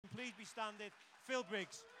please be standing. Phil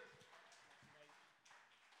Briggs.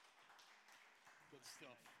 Good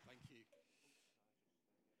stuff. Thank you.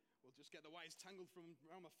 We'll just get the wires tangled from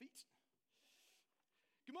around my feet.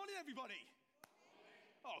 Good morning, everybody.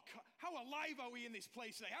 Oh, how alive are we in this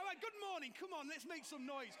place today? Good morning. Come on, let's make some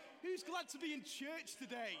noise. Who's glad to be in church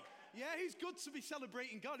today? Yeah, who's good to be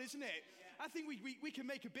celebrating God, isn't it? I think we can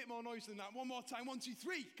make a bit more noise than that. One more time. 1, 2,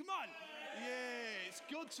 3. Come on. Yeah, it's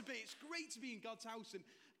great to be in God's house. And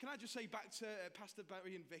can I just say back to Pastor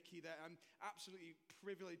Barry and Vicky that I'm absolutely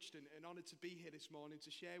privileged and honoured to be here this morning to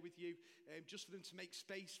share with you, just for them to make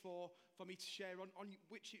space for me to share on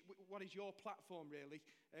what is your platform, really.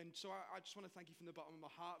 And so I just want to thank you from the bottom of my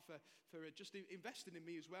heart for just investing in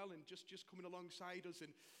me as well and just coming alongside us and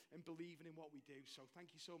believing in what we do. So thank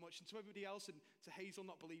you so much. And to everybody else, and to Hazel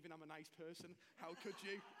not believing I'm a nice person, how could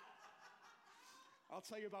you? I'll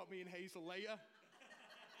tell you about me and Hazel later.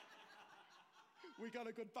 We got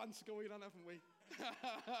a good banter going on, haven't we?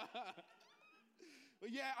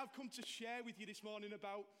 But yeah, I've come to share with you this morning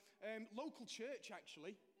about local church,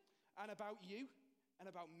 actually, and about you, and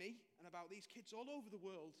about me, and about these kids all over the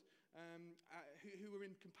world who are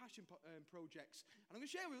in compassion projects. And I'm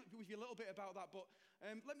going to share with you a little bit about that, but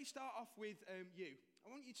let me start off with you.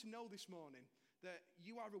 I want you to know this morning that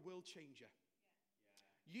you are a world changer.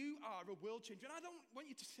 You are a world changer. And I don't want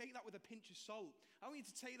you to take that with a pinch of salt. I want you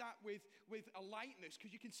to take that with a lightness,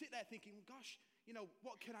 because you can sit there thinking, well, gosh, you know,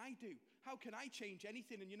 what can I do? How can I change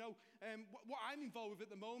anything? And, you know, what I'm involved with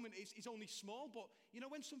at the moment is only small. But, you know,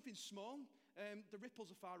 when something's small, the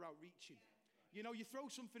ripples are far outreaching. You know, you throw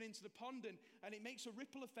something into the pond and it makes a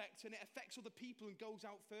ripple effect and it affects other people and goes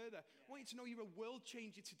out further. I want you to know you're a world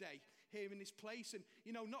changer today here in this place. And,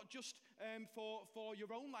 you know, not just for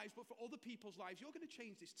your own lives, but for other people's lives. You're going to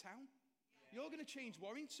change this town. You're going to change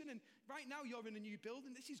Warrington. And right now you're in a new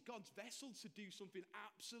building. This is God's vessel to do something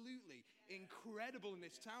absolutely incredible in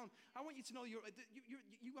this town. I want you to know you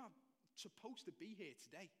are supposed to be here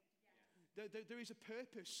today. There is a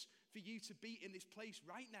purpose for you to be in this place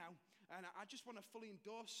right now. And I just want to fully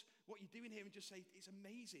endorse what you're doing here and just say, it's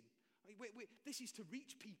amazing. I mean, this is to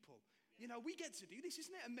reach people. You know, we get to do this.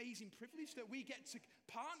 Isn't it an amazing privilege that we get to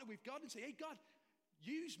partner with God and say, hey, God,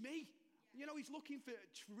 use me. You know, he's looking for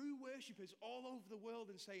true worshipers all over the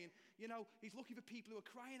world and saying, you know, he's looking for people who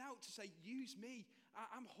are crying out to say, use me.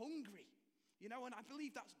 I'm hungry. You know, and I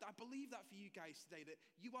believe that for you guys today, that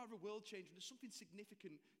you are a world changer and there's something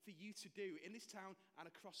significant for you to do in this town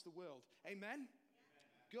and across the world. Amen?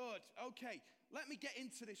 Good. Okay. Let me get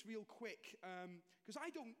into this real quick, because I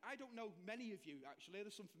don't know many of you, actually.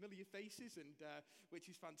 There's some familiar faces, and which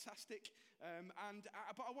is fantastic.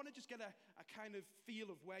 But I want to just get a kind of feel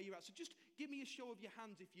of where you're at. So just give me a show of your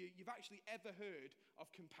hands if you've actually ever heard of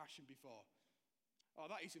compassion before. Oh,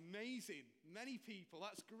 that is amazing. Many people.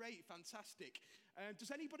 That's great. Fantastic.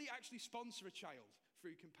 Does anybody actually sponsor a child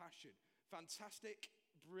through compassion? Fantastic.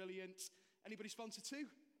 Brilliant. Anybody sponsor too?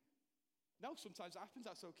 No, sometimes that happens.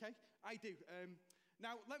 That's okay. I do.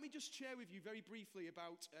 Now, let me just share with you very briefly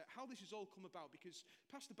about how this has all come about, because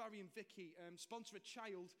Pastor Barry and Vicky sponsor a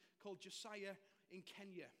child called Josiah in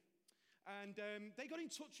Kenya. And they got in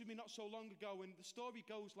touch with me not so long ago, and the story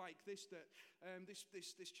goes like this, that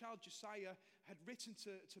this child, Josiah, had written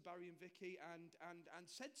to Barry and Vicky and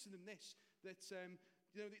said to them this, that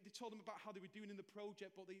you know, they told them about how they were doing in the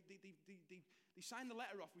project, but they signed the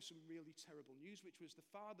letter off with some really terrible news, which was the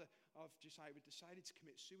father of Josiah had decided to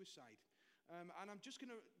commit suicide. And I'm just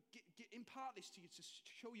going to impart this to you to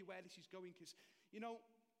show you where this is going, because, you know,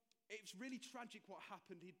 it's really tragic what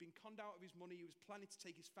happened. He'd been conned out of his money. He was planning to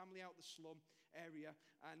take his family out of the slum area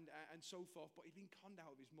and so forth, but he'd been conned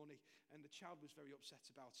out of his money, and the child was very upset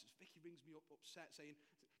about it. Vicky rings me up upset saying,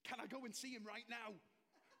 can I go and see him right now?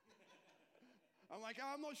 I'm like,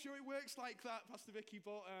 I'm not sure it works like that, Pastor Vicky,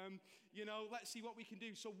 but, you know, let's see what we can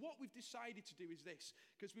do. So what we've decided to do is this,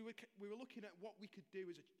 because we were looking at what we could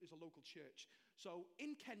do as a local church. So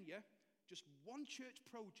in Kenya, just one church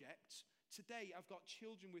project. Today, I've got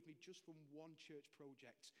children with me just from one church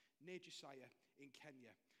project near Josiah in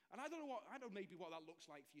Kenya. And I don't know maybe what that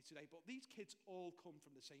looks like for you today, but these kids all come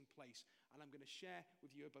from the same place. And I'm going to share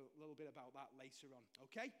with you a little bit about that later on,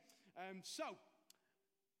 okay? So,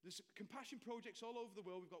 there's compassion projects all over the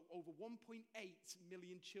world. We've got over 1.8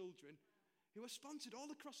 million children who are sponsored all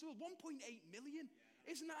across the world. 1.8 million?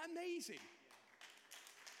 Isn't that amazing?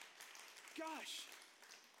 Gosh.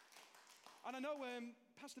 And I know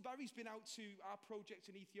Pastor Barry's been out to our project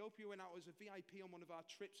in Ethiopia, went out as a VIP on one of our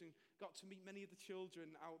trips and got to meet many of the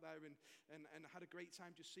children out there and had a great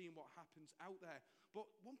time just seeing what happens out there. But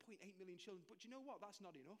 1.8 million children. But you know what? That's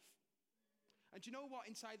not enough. And do you know what?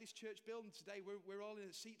 Inside this church building today, we're all in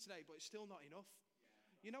a seat today, but it's still not enough.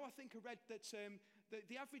 You know, I think I read that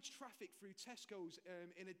the average traffic through Tesco's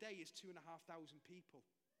in a day is 2,500 people.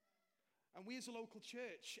 And we as a local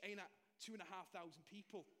church ain't at 2,500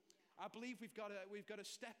 people. I believe we've got to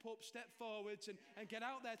step up, step forwards, and get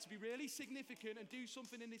out there to be really significant and do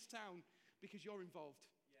something in this town because you're involved.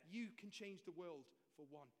 You can change the world for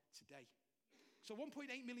one today. So 1.8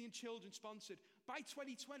 million children sponsored. By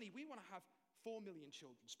 2020, we want to have 4 million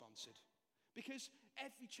children sponsored because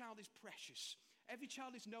every child is precious. Every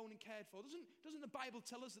child is known and cared for. Doesn't the Bible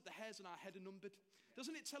tell us that the hairs on our head are numbered?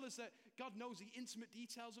 Doesn't it tell us that God knows the intimate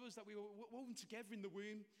details of us, that we were woven together in the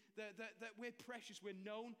womb, that we're precious, we're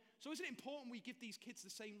known? So isn't it important we give these kids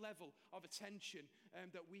the same level of attention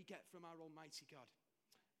that we get from our Almighty God?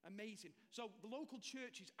 Amazing. So the local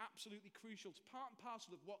church is absolutely crucial. It's part and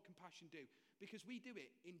parcel of what Compassion do because we do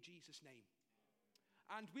it in Jesus' name.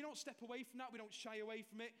 And we don't step away from that. We don't shy away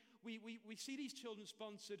from it. We see these children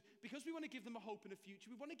sponsored because we want to give them a hope and a future.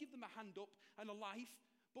 We want to give them a hand up and a life,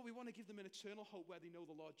 but we want to give them an eternal hope where they know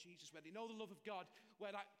the Lord Jesus, where they know the love of God,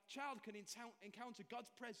 where that child can encounter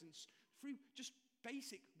God's presence through just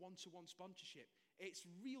basic one-to-one sponsorship. It's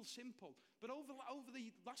real simple. But over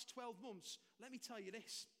the last 12 months, let me tell you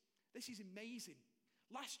this. This is amazing.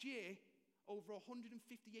 Last year, over 158,000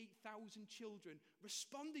 children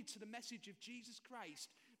responded to the message of Jesus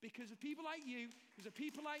Christ because of people like you, because of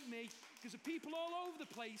people like me, because of people all over the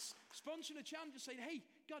place sponsoring a challenge and saying, hey,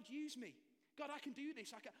 God, use me. God, I can do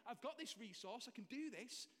this. I've got this resource. I can do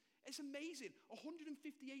this. It's amazing. 158,000,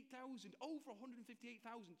 over 158,000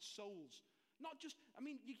 souls. Not just, I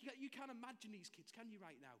mean, you can't imagine these kids, can you,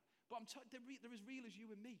 right now? But they're as real as you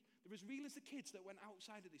and me. They're as real as the kids that went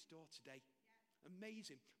outside of this door today.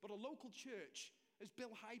 Amazing. But a local church, as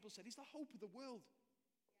Bill Hybel said, is the hope of the world.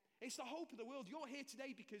 It's the hope of the world. You're here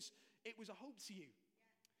today because it was a hope to you.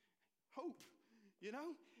 Hope, you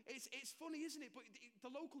know? It's funny, isn't it? But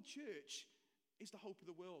the local church is the hope of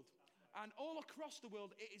the world. And all across the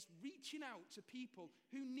world, it is reaching out to people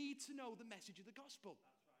who need to know the message of the gospel.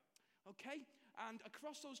 Okay? And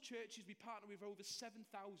across those churches, we partner with over 7,000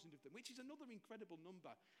 of them, which is another incredible number.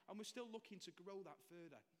 And we're still looking to grow that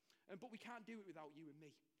further. But we can't do it without you and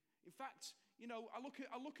me. In fact, you know, I look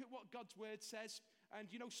at what God's word says, and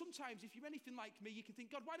you know, sometimes if you're anything like me, you can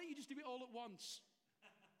think, God, why don't you just do it all at once?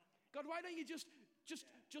 God, why don't you just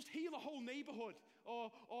heal a whole neighborhood,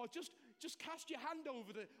 or just cast your hand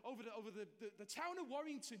over the town of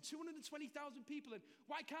Warrington, 220,000 people, and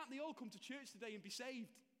why can't they all come to church today and be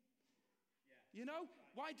saved? You know,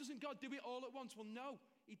 why doesn't God do it all at once? Well, no.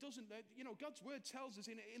 He doesn't. You know, God's word tells us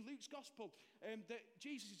in Luke's gospel that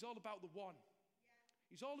Jesus is all about the one.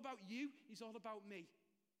 He's all about you. He's all about me.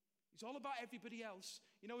 He's all about everybody else.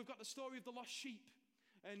 You know, we've got the story of the lost sheep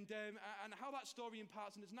and how that story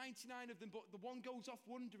imparts. And there's 99 of them, but the one goes off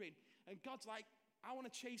wandering. And God's like, I want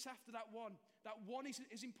to chase after that one. That one is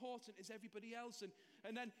as important as everybody else.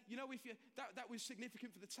 And then, you know, if you that was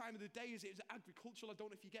significant for the time of the day as it was agricultural. I don't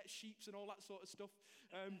know if you get sheeps and all that sort of stuff.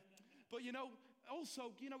 But, you know,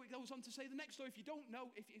 also, you know, it goes on to say the next story, if you don't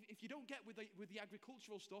know, if you don't get with the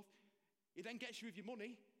agricultural stuff, he then gets you with your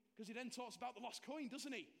money, because he then talks about the lost coin,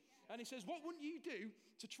 doesn't he? And he says, what wouldn't you do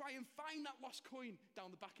to try and find that lost coin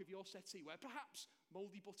down the back of your settee, where perhaps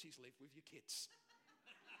mouldy butties live with your kids?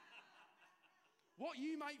 What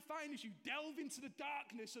you might find as you delve into the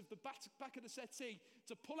darkness of the back of the settee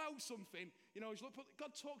to pull out something, you know,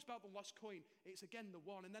 God talks about the lost coin. It's again the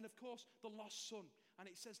one. And then, of course, the lost son. And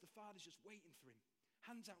it says the father's just waiting for him,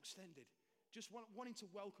 hands extended, just wanting to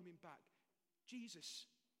welcome him back. Jesus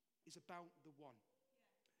is about the one.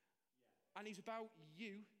 And he's about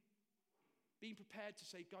you being prepared to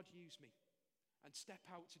say, God, use me, and step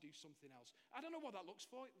out to do something else. I don't know what that looks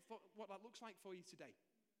like for you today.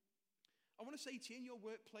 I want to say to you, in your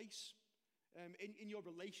workplace, in your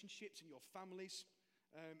relationships, in your families,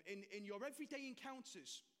 in your everyday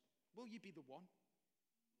encounters, will you be the one?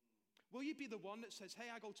 Will you be the one that says,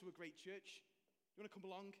 hey, I go to a great church. You want to come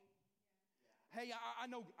along? Hey, I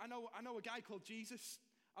know a guy called Jesus.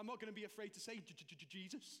 I'm not going to be afraid to say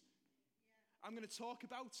Jesus. I'm going to talk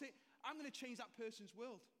about it. I'm going to change that person's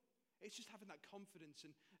world. It's just having that confidence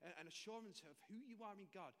and assurance of who you are in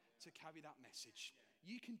God to carry that message.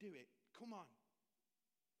 You can do it. Come on.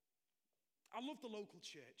 I love the local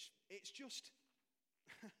church. It's just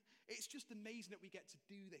amazing that we get to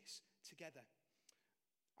do this together.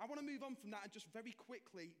 I want to move on from that and just very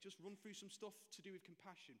quickly just run through some stuff to do with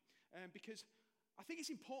compassion. Because I think it's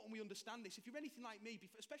important we understand this. If you're anything like me,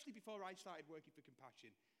 especially before I started working for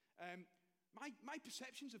Compassion, my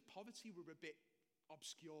perceptions of poverty were a bit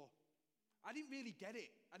obscure. I didn't really get it.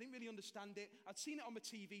 I didn't really understand it. I'd seen it on my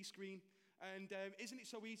TV screen, and isn't it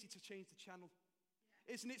so easy to change the channel?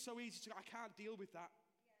 Yeah. Isn't it so easy to, I can't deal with that.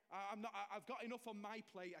 Yeah. I've got enough on my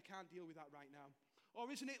plate, I can't deal with that right now. Or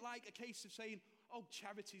isn't it like a case of saying, oh,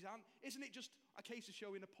 charities aren't, isn't it just a case of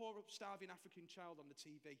showing a poor, starving African child on the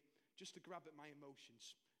TV just to grab at my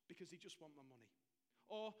emotions because they just want my money?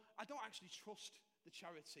 Or I don't actually trust the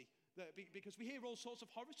charity because we hear all sorts of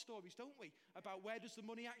horror stories, don't we, about where does the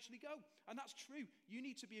money actually go? And that's true. You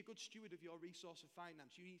need to be a good steward of your resource of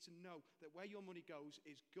finance. You need to know that where your money goes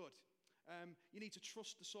is good. You need to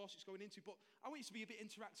trust the source it's going into. But I want you to be a bit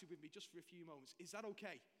interactive with me just for a few moments. Is that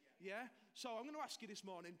okay? Yeah? So I'm going to ask you this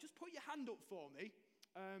morning, just put your hand up for me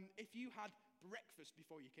if you had breakfast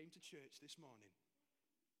before you came to church this morning.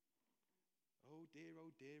 Oh dear,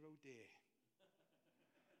 oh dear, oh dear.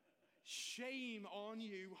 Shame on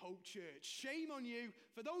you, Hope Church. Shame on you.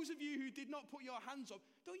 For those of you who did not put your hands up,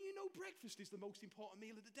 don't you know breakfast is the most important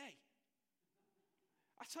meal of the day?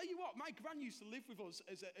 I tell you what, my gran used to live with us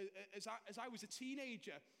as I was a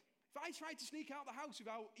teenager. If I tried to sneak out the house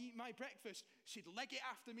without eating my breakfast, she'd leg it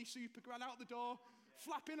after me, super gran, out the door,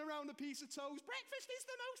 flapping around a piece of toast. Breakfast is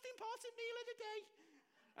the most important meal of the day.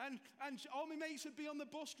 And all my mates would be on the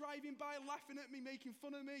bus driving by, laughing at me, making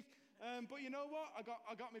fun of me. But you know what? I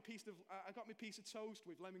got my piece of toast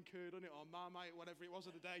with lemon curd on it, or Marmite, whatever it was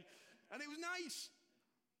of the day, and it was nice.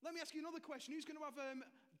 Let me ask you another question: who's going to have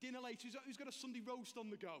dinner later? Who's got a Sunday roast on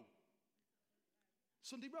the go?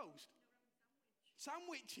 Sunday roast?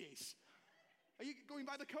 Sandwiches. Are you going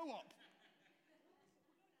by the co-op?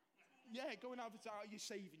 Yeah, going out. You're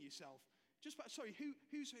saving yourself. Sorry,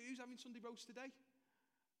 who's having Sunday roast today?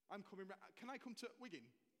 I'm coming. Can I come to Wigan?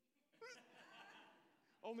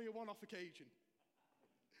 Only a one-off occasion.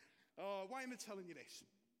 Why am I telling you this?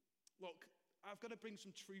 Look, I've got to bring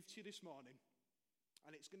some truth to you this morning,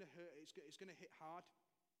 and it's going to hurt. It's going to hit hard,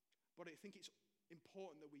 but I think it's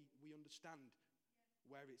important that we understand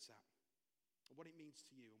where it's at, and what it means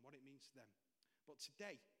to you, and what it means to them. But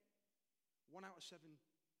today, 1 out of 7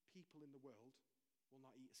 people in the world will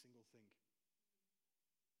not eat a single thing.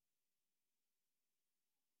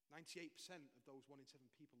 98% of those 1 in 7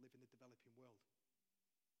 people live in the developing world.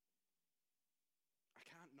 I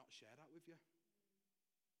can't not share that with you.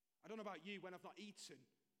 I don't know about you, when I've not eaten,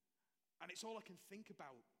 and it's all I can think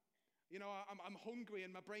about. You know, I'm hungry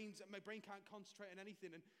and my brain can't concentrate on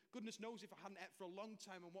anything, and goodness knows if I hadn't ate for a long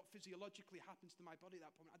time and what physiologically happens to my body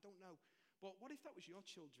at that point, I don't know. But what if that was your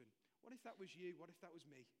children? What if that was you? What if that was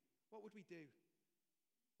me? What would we do?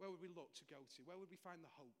 Where would we look to go to? Where would we find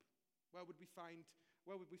the hope? Where would we find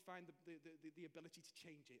the ability to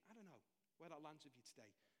change it? I don't know where that lands with you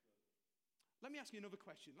today. Let me ask you another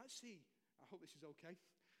question. Let's see, I hope this is okay,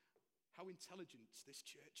 how intelligent this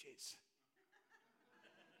church is.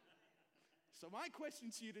 So my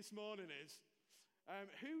question to you this morning is,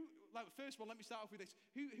 first of all, let me start off with this.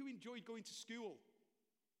 Who enjoyed going to school?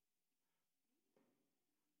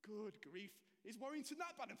 Good grief. Is Warrington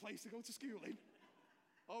that bad a place to go to school in?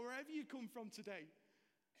 Or wherever you come from today?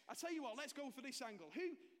 I tell you what, let's go for this angle.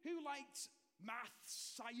 Who liked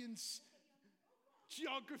maths, science,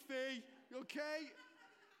 geography? Okay?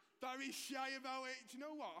 Very shy about it. Do you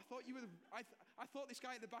know what? I thought this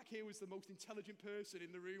guy at the back here was the most intelligent person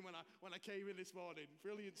in the room when I came in this morning.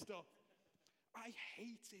 Brilliant stuff. I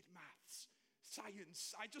hated maths,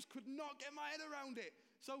 science. I just could not get my head around it.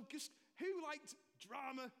 So just who liked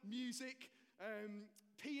drama, music,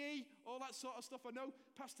 PE, all that sort of stuff? I know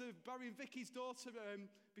Pastor Barry and Vicky's daughter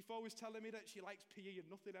before was telling me that she likes PE and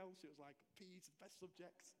nothing else. It was like, PE's the best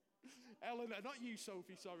subject. Eleanor, not you,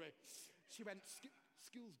 Sophie, sorry. She went,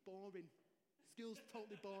 school's boring. School's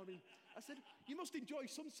totally boring. I said, you must enjoy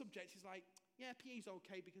some subjects. She's like, yeah, PE's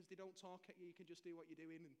okay because they don't talk at you. You can just do what you're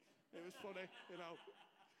doing. And it was funny, you know.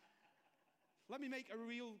 Let me make a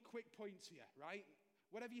real quick point to you, right?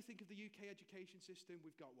 Whatever you think of the UK education system,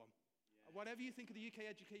 we've got one. Yeah. Whatever you think of the UK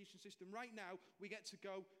education system, right now, we get to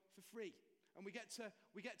go for free. And we get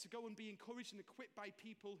to go and be encouraged and equipped by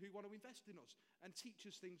people who want to invest in us and teach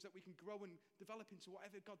us things that we can grow and develop into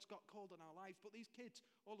whatever God's got called on our lives. But these kids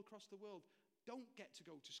all across the world don't get to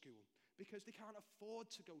go to school because they can't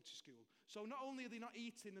afford to go to school. So not only are they not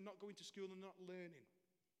eating and not going to school and not learning,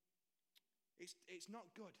 it's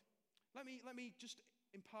not good. Let me just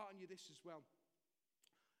impart on you this as well.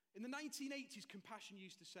 In the 1980s, Compassion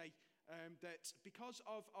used to say that because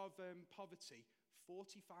of poverty,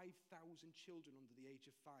 45,000 children under the age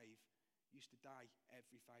of 5 used to die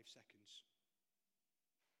every 5 seconds.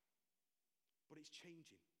 But it's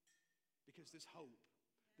changing because there's hope.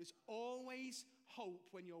 There's always hope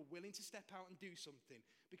when you're willing to step out and do something.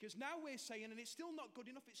 Because now we're saying, and it's still not good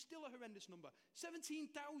enough, it's still a horrendous number, 17,000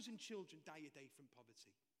 children die a day from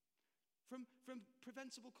poverty. From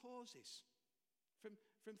preventable causes.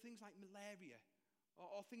 From things like malaria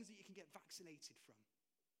or things that you can get vaccinated from.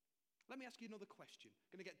 Let me ask you another question.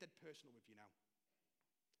 I'm going to get dead personal with you now.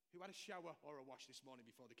 Who had a shower or a wash this morning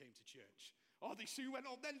before they came to church? Oh, they soon went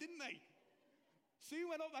up then, didn't they?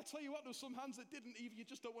 Soon went up. I tell you what, there were some hands that didn't. Either you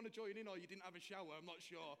just don't want to join in or you didn't have a shower. I'm not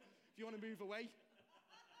sure. If you want to move away.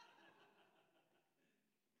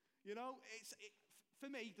 You know, for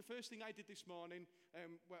me, the first thing I did this morning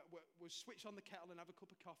was switch on the kettle and have a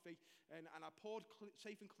cup of coffee. And I poured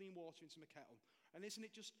safe and clean water into my kettle. And isn't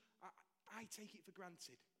it just, I take it for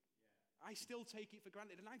granted. I still take it for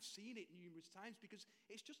granted, and I've seen it numerous times because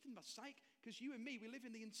it's just in my psyche. Because you and me, we live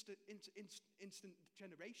in the instant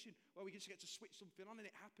generation where we just get to switch something on and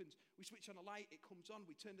it happens. We switch on a light, it comes on.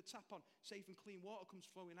 We turn the tap on, safe and clean water comes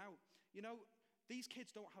flowing out. You know, these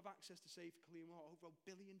kids don't have access to safe and clean water. Over 1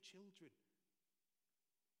 billion children.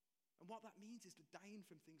 And what that means is they're dying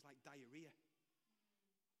from things like diarrhea.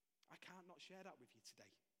 I can't not share that with you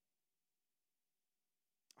today.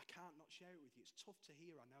 I can't not share it with you. It's tough to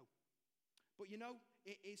hear, I know. But you know,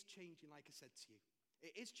 it is changing, like I said to you.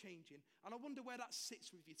 It is changing. And I wonder where that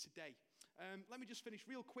sits with you today. Let me just finish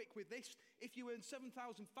real quick with this. If you earn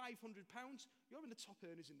 £7,500, you're in the top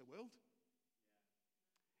earners in the world.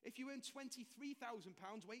 Yeah. If you earn £23,000,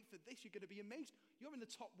 wait for this, you're going to be amazed. You're in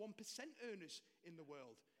the top 1% earners in the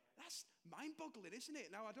world. That's mind-boggling, isn't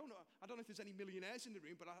it? Now, I don't know if there's any millionaires in the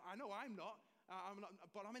room, but I know I'm not.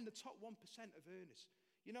 But I'm in the top 1% of earners.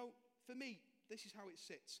 You know, for me, this is how it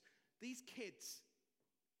sits. These kids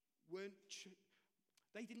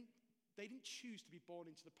they didn't choose to be born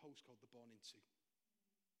into the postcode they're born into.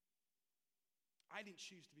 I didn't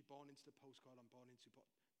choose to be born into the postcode I'm born into, but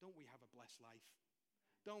don't we have a blessed life?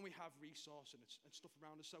 Don't we have resource and stuff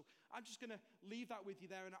around us? So I'm just going to leave that with you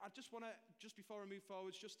there, and I just want to, just before I move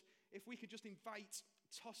forwards, just if we could just invite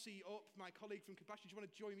Tossie up, my colleague from Compassion. Do you want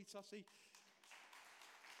to join me, Tossie?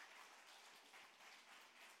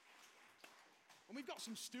 And we've got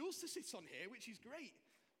some stools to sit on here, which is great.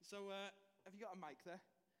 So have you got a mic there?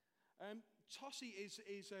 Tossie is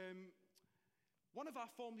one of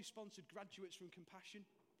our formally sponsored graduates from Compassion.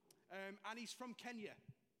 And he's from Kenya.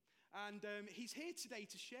 And he's here today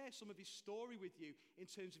to share some of his story with you in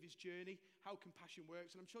terms of his journey, how Compassion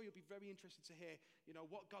works. And I'm sure you'll be very interested to hear, you know,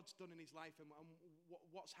 what God's done in his life and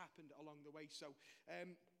what's happened along the way. So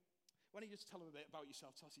why don't you just tell him a bit about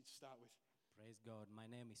yourself, Tossie, to start with? Praise God. My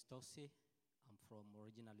name is Tossie. I'm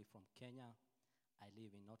originally from Kenya. I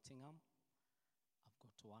live in Nottingham. I've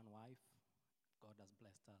got one wife. God has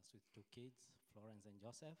blessed us with 2 kids, Florence and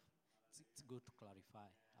Joseph. It's good to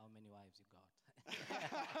clarify how many wives you got.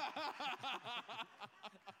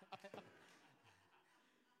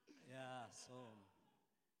 Yeah, so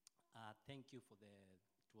thank you for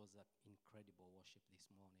it was an incredible worship this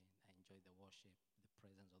morning. I enjoyed the worship. The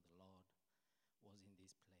presence of the Lord was in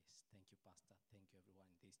this place. Thank you, Pastor. Thank you,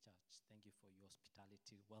 everyone in this church. Thank you for your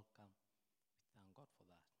hospitality. Welcome. We thank God for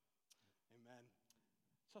that. Amen.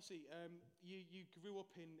 Tossie, you grew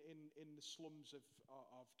up in the slums of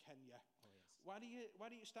Kenya. Oh, yes. Why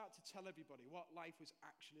don't you start to tell everybody what life was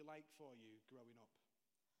actually like for you growing up?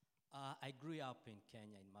 I grew up in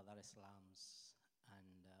Kenya in Mathare slums,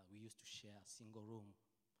 and we used to share a single room.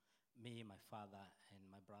 Me, my father, and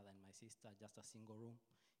my brother and my sister, just a single room.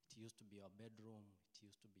 It used to be our bedroom. It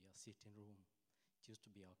used to be our sitting room. It used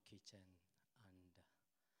to be our kitchen, and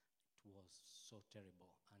it was so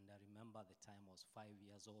terrible. And I remember the time I was 5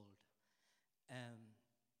 years old.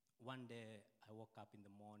 One day I woke up in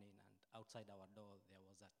the morning, and outside our door there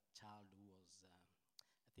was a child who was,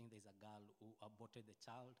 I think there's a girl who aborted the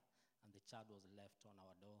child, and the child was left on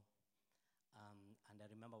our door. And I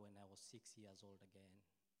remember when I was 6 years old again,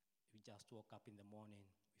 we just woke up in the morning,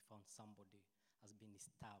 we found somebody has been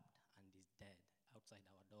stabbed and is dead outside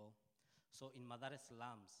our door. So in Mathare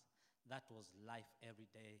slums, that was life every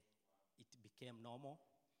day. It became normal.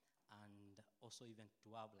 And also even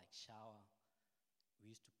to have like shower, we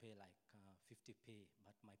used to pay like 50p,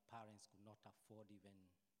 but my parents could not afford even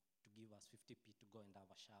to give us 50p to go and have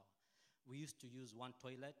a shower. We used to use one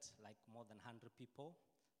toilet, like more than 100 people.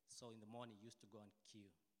 So in the morning, you used to go and queue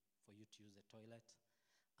for you to use the toilet.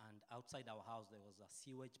 And outside our house, there was a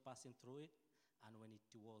sewage passing through it. And when it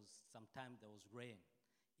was, sometimes there was rain,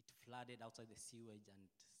 it flooded outside the sewage, and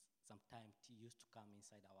sometimes it used to come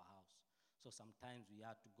inside our house. So sometimes we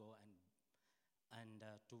had to go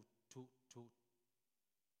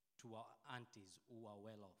to our aunties who are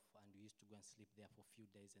well off, and we used to go and sleep there for a few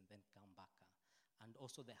days and then come back And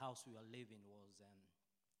also the house we were living was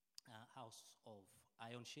a house of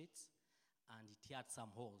iron sheets, and it had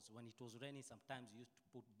some holes. When it was raining, sometimes we used to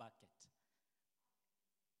put bucket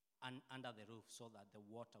under the roof so that the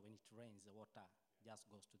water, when it rains, the water just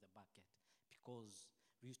goes to the bucket. Because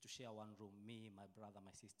we used to share one room, me, my brother,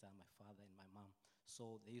 my sister, my father, and my mom.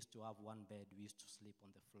 So they used to have one bed. We used to sleep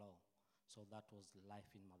on the floor. So that was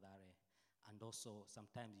life in Mathare. And also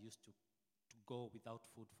sometimes we used to go without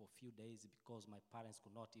food for a few days because my parents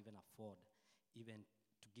could not even afford even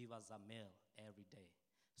to give us a meal every day.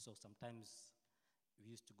 So sometimes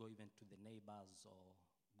we used to go even to the neighbors or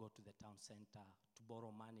go to the town center to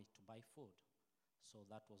borrow money to buy food. So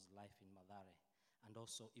that was life in Mathare. And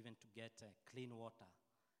also even to get clean water,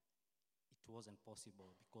 it wasn't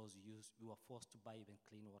possible because we were forced to buy even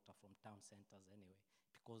clean water from town centers anyway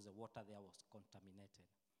because the water there was contaminated.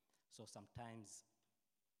 So sometimes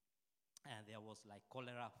there was like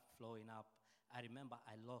cholera flowing up. I remember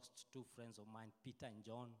I lost 2 friends of mine, Peter and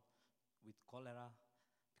John, with cholera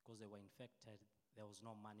because they were infected. There was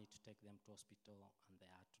no money to take them to hospital and they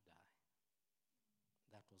had to die.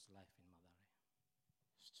 That was life in Mathare.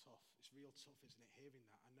 It's tough. It's real tough, isn't it, hearing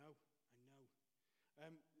that? I know.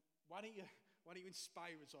 Why don't you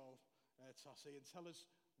inspire us all, Tossie, and tell us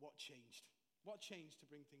what changed? What changed to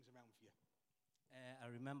bring things around for you? I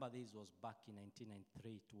remember this was back in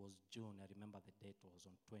 1993. It was June. I remember the date was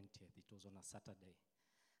on 20th. It was on a Saturday.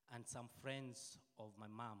 And some friends of my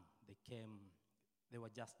mom, they came. They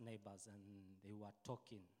were just neighbors, and they were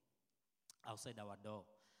talking outside our door.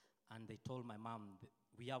 And they told my mom,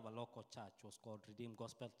 we have a local church. It was called Redeemed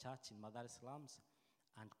Gospel Church in Mathare slums.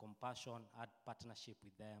 And Compassion had partnership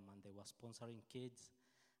with them, and they were sponsoring kids.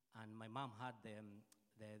 And my mom had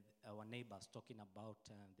our neighbors talking about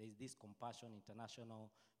there's this Compassion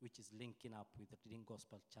International, which is linking up with the Redeemed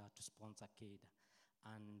Gospel Church to sponsor a kid.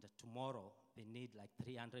 And tomorrow, they need like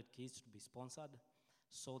 300 kids to be sponsored.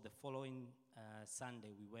 So the following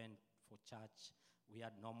Sunday, we went for church. We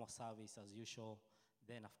had normal service as usual.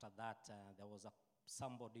 Then after that, there was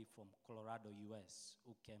somebody from Colorado, US,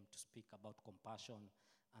 who came to speak about Compassion,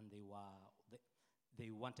 and they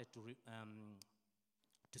wanted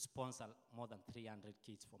to sponsor more than 300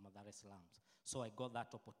 kids from Mathare slums. So I got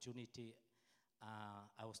that opportunity.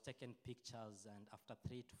 I was taking pictures, and after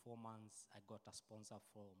 3 to 4 months, I got a sponsor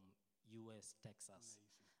from US, Texas. Amazing.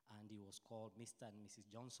 And he was called Mr. and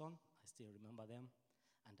Mrs. Johnson. I still remember them,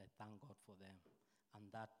 and I thank God for them. And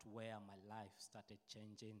that's where my life started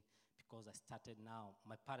changing, because I started now.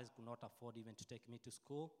 My parents could not afford even to take me to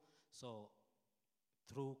school. So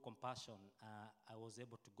through Compassion, I was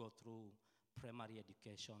able to go through primary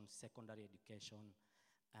education, secondary education,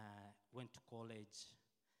 went to college,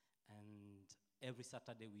 and every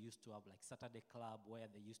Saturday we used to have like Saturday club where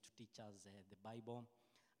they used to teach us the Bible.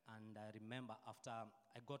 And I remember after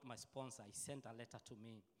I got my sponsor, he sent a letter to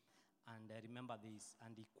me, and I remember this,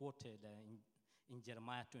 and he quoted in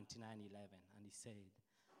Jeremiah 29:11, and he said,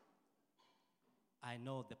 I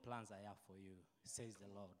know the plans I have for you, says the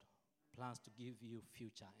Lord, plans to give you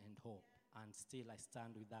future and hope. And still I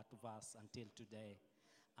stand with that verse until today.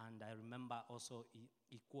 And I remember also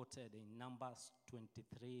he quoted in Numbers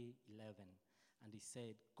 23:11, and he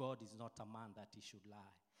said, God is not a man that he should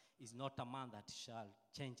lie. He's not a man that shall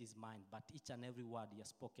change his mind, but each and every word he has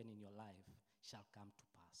spoken in your life shall come to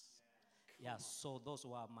pass. Yeah, so those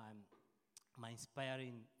were my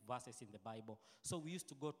inspiring verses in the Bible. So we used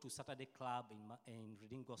to go to Saturday club in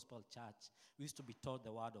Redeemed Gospel Church. We used to be taught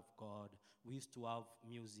the word of God. We used to have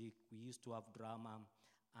music. We used to have drama.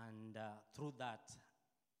 And through that,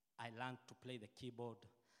 I learned to play the keyboard.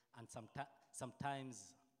 And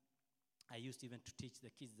sometimes I used even to teach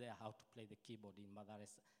the kids there how to play the keyboard in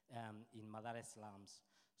Mathare slums.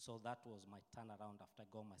 So that was my turnaround after I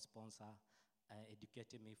got my sponsor,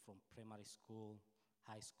 educated me from primary school,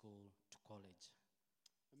 high school to college.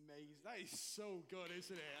 Amazing. That is so good,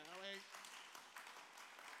 isn't it?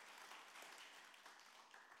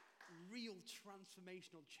 Real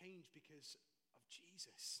transformational change because of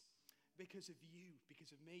Jesus, because of you,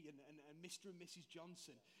 because of me, and Mr. and Mrs.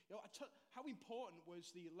 Johnson. You know, how important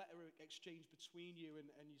was the letter exchange between you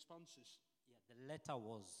and your sponsors? Yeah, the letter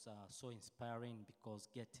was so inspiring because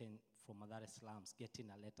getting from Mathare slums, getting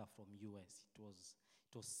a letter from US, it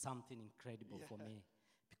was something incredible for me,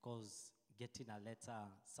 because getting a letter,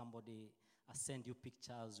 somebody send you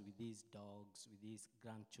pictures with these dogs, with these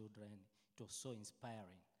grandchildren, it was so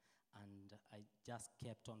inspiring. And I just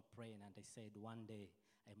kept on praying, and I said one day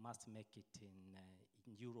I must make it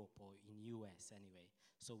in Europe or in US anyway.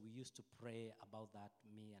 So we used to pray about that,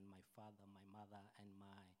 me and my father, my mother, and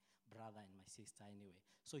my brother and my sister anyway.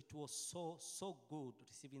 So it was so good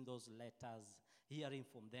receiving those letters, hearing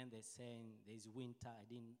from them, they're saying there's winter. I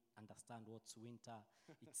didn't understand what's winter.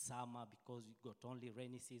 It's summer because you got only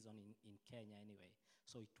rainy season in Kenya anyway.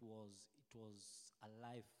 So it was a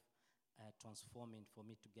life transforming for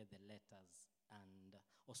me to get the letters and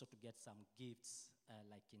also to get some gifts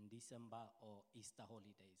like in December or Easter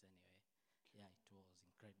holidays anyway. Yeah, it was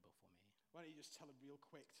incredible for me. Why don't you just tell them real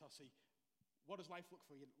quick, Tossie, what does life look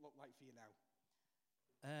like for you now?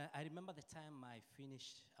 I remember the time I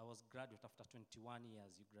finished, I was graduate after 21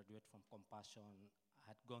 years. You graduate from Compassion.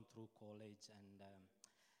 I had gone through college and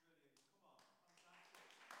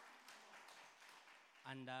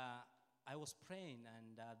I was praying,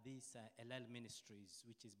 and this LL Ministries,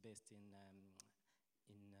 which is based in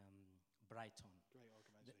Brighton. Great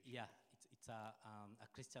organization. Yeah, it's a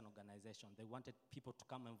Christian organization. They wanted people to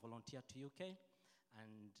come and volunteer to UK,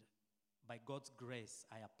 and by God's grace,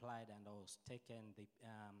 I applied and I was taken.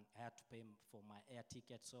 I had to pay for my air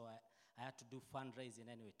ticket, so I had to do fundraising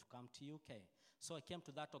anyway to come to UK. So I came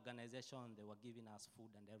to that organization. They were giving us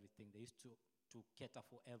food and everything. They used to cater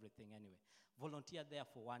for everything anyway. Volunteered there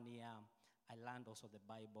for 1 year. I learned also the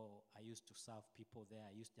Bible. I used to serve people there.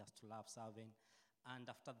 I used just to love serving. And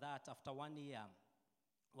after that, after 1 year,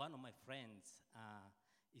 one of my friends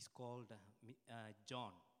is called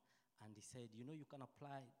John. And he said, you know, you can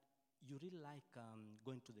apply. You really like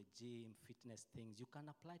going to the gym, fitness things. You can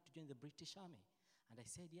apply to join the British Army. And I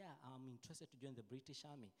said, yeah, I'm interested to join the British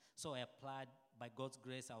Army. So I applied. By God's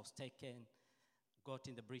grace, I was taken, got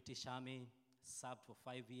in the British Army, served for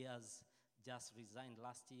 5 years, just resigned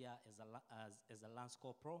last year as a Lance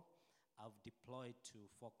Corporal. I've deployed to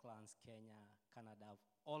Falklands, Kenya, Canada,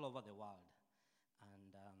 all over the world.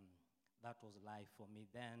 And that was life for me.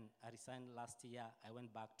 Then I resigned last year. I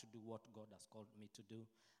went back to do what God has called me to do.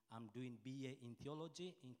 I'm doing BA in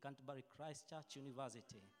theology in Canterbury Christ Church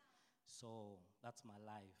University. So that's my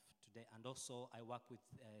life today. And also I work with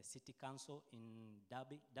City Council in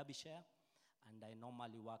Derbyshire. And I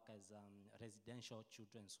normally work as a residential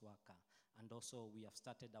children's worker. And also we have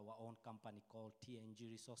started our own company called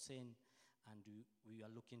TNG Resourcing. And we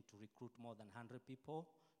are looking to recruit more than 100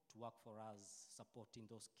 people to work for us, supporting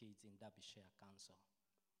those kids in Derbyshire Council.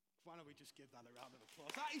 Why don't we just give that a round of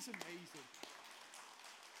applause? That is amazing.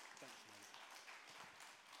 Thanks, mate.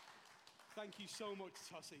 Thank you so much,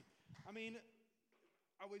 Tossie. I mean,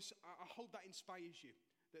 I hope that inspires you,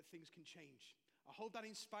 that things can change. I hope that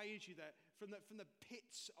inspires you that from the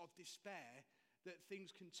pits of despair, that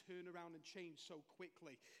things can turn around and change so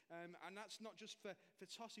quickly. And that's not just for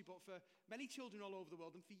Tossie, but for many children all over the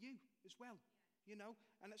world and for you as well. You know,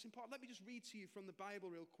 and that's important. Let me just read to you from the Bible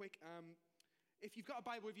real quick. If you've got a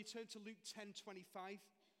Bible, if you turn to Luke 10:25.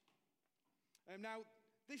 Now,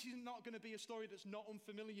 this is not going to be a story that's not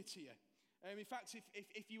unfamiliar to you. In fact,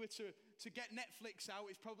 if you were to get Netflix out,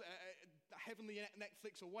 it's probably Heavenly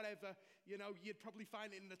Netflix or whatever, you know, you'd probably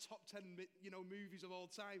find it in the top 10, you know, movies of all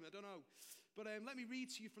time. I don't know. But let me read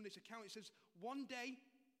to you from this account. It says, one day,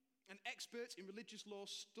 an expert in religious law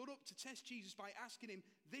stood up to test Jesus by asking him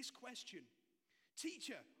this question.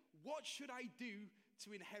 Teacher, what should I do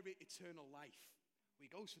to inherit eternal life? Well,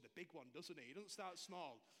 he goes for the big one, doesn't he? He doesn't start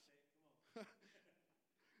small.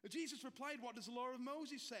 Jesus replied, what does the law of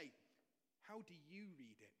Moses say? How do you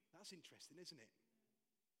read it? That's interesting, isn't it?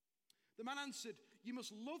 The man answered, you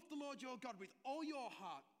must love the Lord your God with all your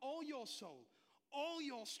heart, all your soul, all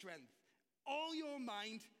your strength, all your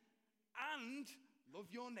mind, and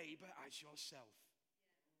love your neighbor as yourself.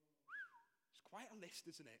 It's quite a list,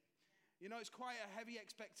 isn't it? You know, it's quite a heavy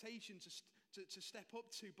expectation to step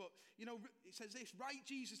up to. But, you know, it says this, right,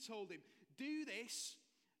 Jesus told him, do this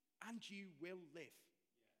and you will live.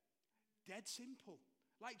 Yeah. Dead simple.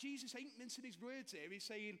 Like Jesus ain't mincing his words here. He's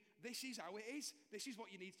saying, this is how it is. This is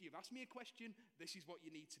what you need to do. You've asked me a question. This is what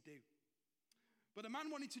you need to do. But a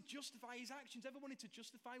man wanted to justify his actions. Ever wanted to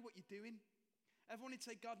justify what you're doing? Ever wanted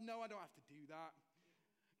to say, God, no, I don't have to do that.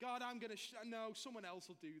 God, I'm going to, no, someone else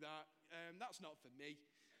will do that. That's not for me.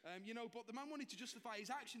 You know, but the man wanted to justify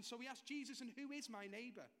his actions. So he asked Jesus, and who is my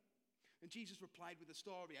neighbor? And Jesus replied with a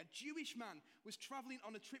story. A Jewish man was traveling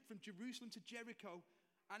on a trip from Jerusalem to Jericho,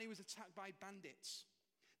 and he was attacked by bandits.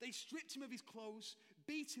 They stripped him of his clothes,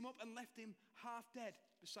 beat him up, and left him half dead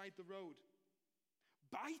beside the road.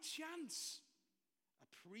 By chance,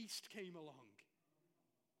 a priest came along.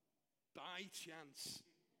 By chance.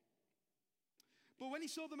 But when he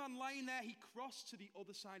saw the man lying there, he crossed to the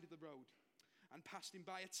other side of the road and passed him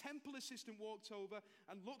by. A temple assistant walked over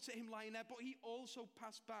and looked at him lying there, but he also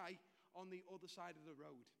passed by on the other side of the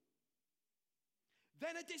road.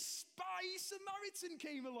 Then a despised Samaritan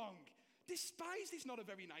came along. Despised is not a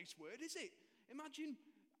very nice word, is it? Imagine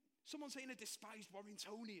someone saying a despised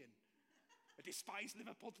Warringtonian. A despised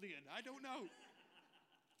Liverpudlian. I don't know.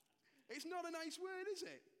 It's not a nice word, is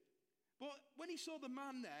it? But when he saw the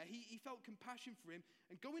man there, he felt compassion for him.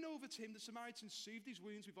 And going over to him, the Samaritan soothed his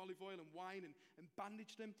wounds with olive oil and wine and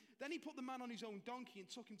bandaged them. Then he put the man on his own donkey and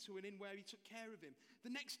took him to an inn where he took care of him.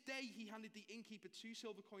 The next day, he handed the innkeeper 2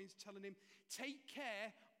 silver coins, telling him, "Take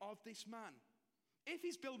care of this man. If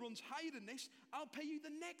his bill runs higher than this, I'll pay you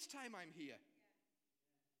the next time I'm here."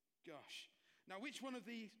 Gosh. Now, which one of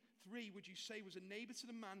these 3 would you say was a neighbor to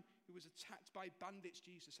the man who was attacked by bandits,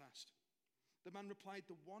 Jesus asked. The man replied,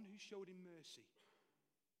 "The one who showed him mercy."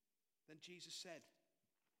 Then Jesus said,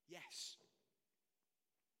 "Yes.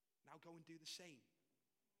 Now go and do the same."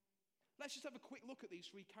 Let's just have a quick look at these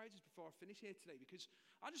 3 characters before I finish here today, because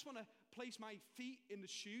I just want to place my feet in the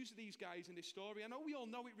shoes of these guys in this story. I know we all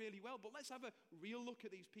know it really well, but let's have a real look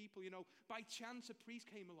at these people. By chance, a priest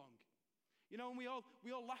came along. And we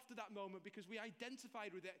all laughed at that moment because we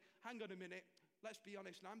identified with it. Hang on a minute. Let's be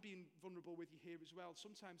honest, and I'm being vulnerable with you here as well.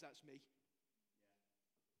 Sometimes that's me.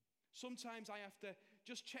 Sometimes I have to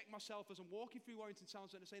just check myself as I'm walking through Warrington Town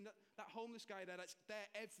Centre, saying that homeless guy there that's there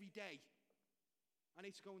every day, I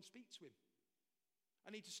need to go and speak to him.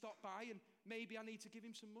 I need to stop by and maybe I need to give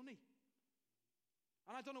him some money.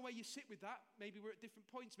 And I don't know where you sit with that. Maybe we're at different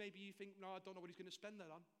points. Maybe you think, no, I don't know what he's going to spend that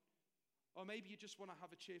on. Or maybe you just want to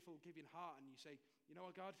have a cheerful, giving heart and you say, you know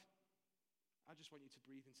what, God, I just want you to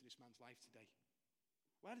breathe into this man's life today.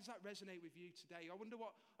 Where does that resonate with you today? I wonder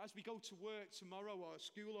what, as we go to work tomorrow or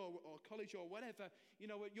school or college or whatever,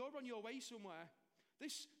 you're on your way somewhere.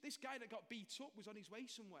 This guy that got beat up was on his way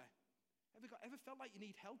somewhere. Ever felt like you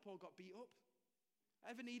need help or got beat up?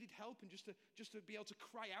 Ever needed help and just to be able to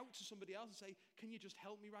cry out to somebody else and say, can you just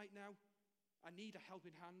help me right now? I need a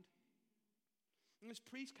helping hand. And this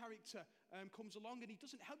priest character comes along and he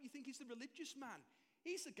doesn't help. You think he's the religious man.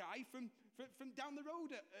 He's the guy from down the road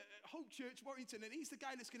at Hope Church, Warrington, and he's the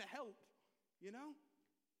guy that's going to help,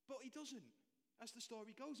 But he doesn't, as the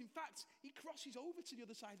story goes. In fact, he crosses over to the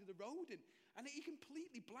other side of the road and he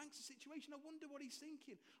completely blanks the situation. I wonder what he's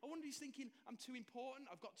thinking. I wonder if he's thinking, I'm too important.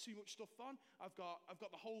 I've got too much stuff on. I've got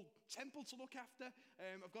the whole temple to look after.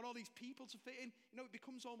 I've got all these people to fit in. It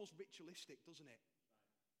becomes almost ritualistic, doesn't it?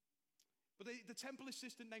 But the temple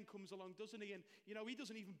assistant then comes along, doesn't he? And, he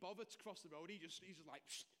doesn't even bother to cross the road. He's just like,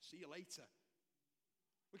 see you later.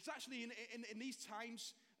 Because actually, in these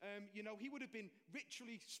times, he would have been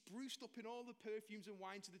ritually spruced up in all the perfumes and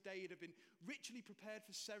wines of the day. He'd have been ritually prepared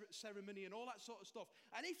for ceremony and all that sort of stuff.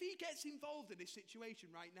 And if he gets involved in this situation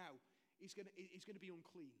right now, he's going to be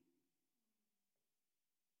unclean.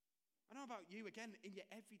 I don't know about you, again, in your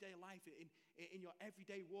everyday life, in your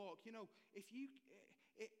everyday walk,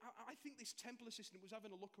 I think this temple assistant was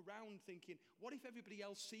having a look around thinking, what if everybody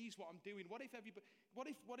else sees what I'm doing? What if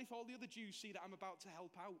all the other Jews see that I'm about to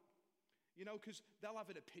help out? Because they'll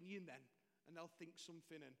have an opinion then, and they'll think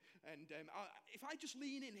something. And if I just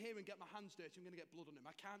lean in here and get my hands dirty, I'm going to get blood on them.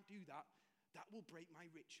 I can't do that. That will break my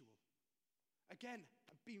ritual. Again,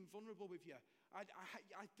 I'm being vulnerable with you.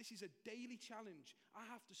 This is a daily challenge. I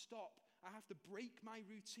have to stop. I have to break my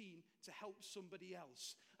routine to help somebody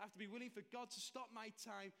else. I have to be willing for God to stop my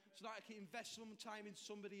time so that I can invest some time in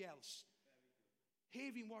somebody else.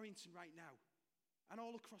 Here in Warrington right now and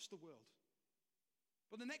all across the world.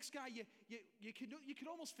 But the next guy, you could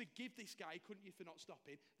almost forgive this guy, couldn't you, for not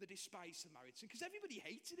stopping, the despised Samaritan, because everybody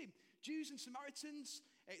hated him. Jews and Samaritans,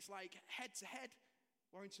 it's like head to head.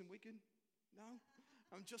 Warrington, Wigan? No?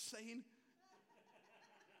 I'm just saying.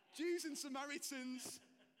 Jews and Samaritans,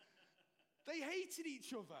 they hated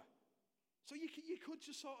each other. So you could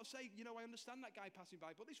just sort of say, I understand that guy passing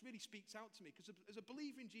by, but this really speaks out to me, because as a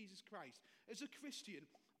believer in Jesus Christ, as a Christian,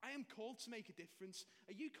 I am called to make a difference.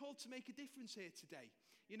 Are you called to make a difference here today?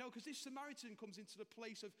 Because this Samaritan comes into the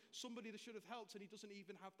place of somebody that should have helped and he doesn't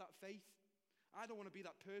even have that faith. I don't want to be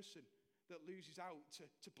that person that loses out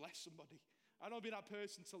to bless somebody. I don't want to be that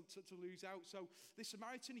person to lose out. So this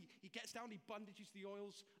Samaritan, he gets down, he bandages the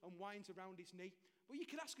oils and wines around his knee. Well, you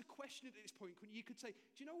could ask a question at this point, couldn't you? You could say,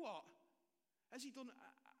 do you know what? Has he done,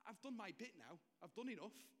 I've done my bit now. I've done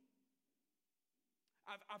enough.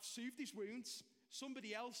 I've soothed his wounds.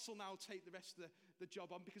 Somebody else will now take the rest of the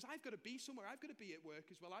job on, because I've got to be somewhere. I've got to be at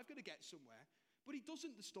work as well. I've got to get somewhere. But he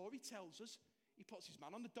doesn't. The story tells us he puts his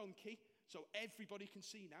man on the donkey so everybody can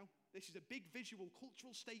see now. This is a big visual,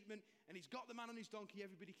 cultural statement, and he's got the man on his donkey,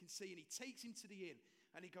 everybody can see, and he takes him to the inn,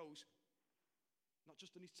 and he goes, not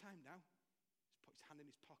just done his time now, he's put his hand in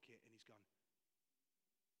his pocket, and he's gone,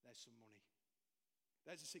 there's some money.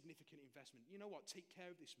 There's a significant investment. You know what? Take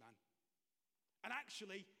care of this man. And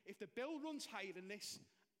actually, if the bill runs higher than this,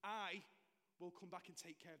 I will come back and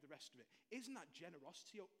take care of the rest of it. Isn't that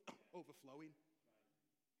generosity? overflowing.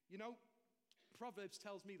 You know, Proverbs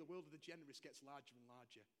tells me the world of the generous gets larger and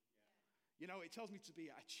larger. You know, it tells me to be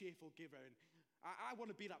a cheerful giver, and I want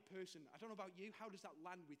to be that person. I don't know about you. How does that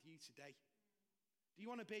land with you today? Do you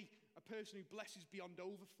want to be a person who blesses beyond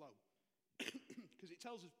overflow? Because it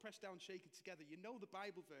tells us, pressed down, shaken together. You know the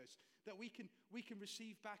Bible verse that we can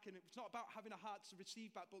receive back, and it's not about having a heart to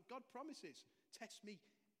receive back, but God promises, test me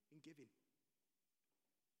in giving.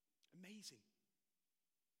 Amazing.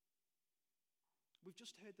 We've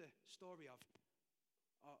just heard the story of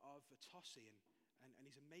Tossi and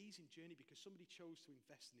his amazing journey because somebody chose to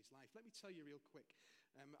invest in his life. Let me tell you real quick.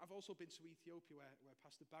 I've also been to Ethiopia where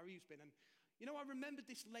Pastor Barry's been. And, you know, I remembered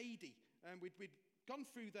this lady. We'd gone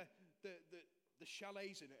through the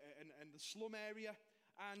chalets and the slum area.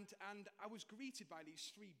 And I was greeted by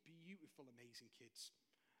these three beautiful, amazing kids.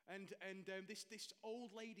 And this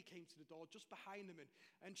old lady came to the door just behind them,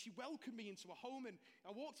 and she welcomed me into a home. And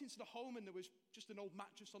I walked into the home, and there was just an old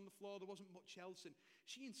mattress on the floor. There wasn't much else. And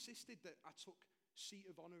she insisted that I took seat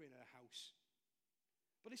of honor in her house.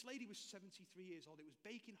 But this lady was 73 years old. It was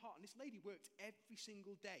baking hot, and this lady worked every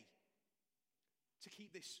single day to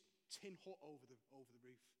keep this tin hut over the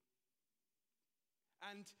roof.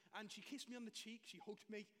 And she kissed me on the cheek. She hugged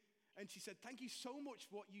me. And she said, thank you so much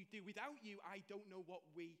for what you do. Without you, I don't know what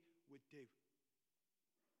we would do.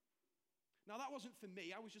 Now, that wasn't for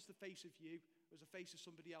me. I was just the face of you. It was the face of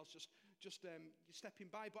somebody else just stepping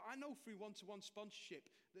by. But I know through one-to-one sponsorship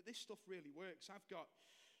that this stuff really works. I've got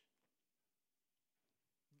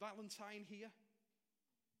Valentine here,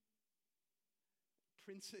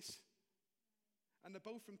 Princess. And they're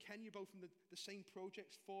both from Kenya, both from the same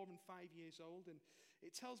projects, 4 and 5 years old. And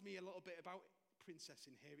it tells me a little bit about Princess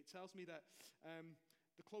in here. It tells me that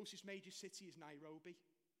the closest major city is Nairobi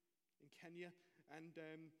in Kenya, and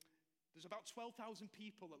there's about 12,000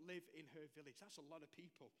 people that live in her village. That's a lot of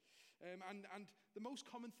people. And the most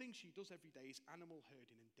common thing she does every day is animal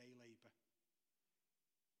herding and day labor.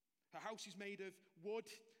 Her house is made of wood.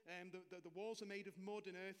 The walls are made of mud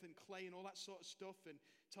and earth and clay and all that sort of stuff, and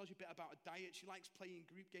tells you a bit about her diet. She likes playing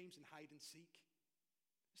group games and hide and seek.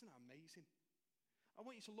 Isn't that amazing? I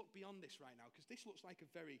want you to look beyond this right now, because this looks like a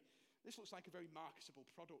very marketable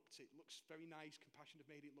product. It looks very nice. Compassion have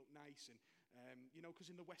made it look nice, and you know, because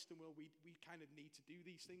in the Western world we kind of need to do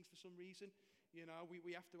these things for some reason. You know,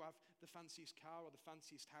 we have to have the fanciest car or the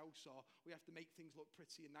fanciest house, or we have to make things look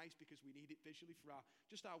pretty and nice because we need it visually for our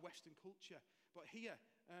Western culture. But here,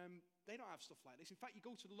 they don't have stuff like this. In fact, you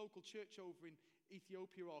go to the local church over in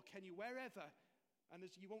Ethiopia or Kenya, wherever, and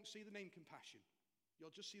you won't see the name Compassion.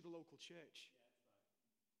 You'll just see the local church. Yeah, that's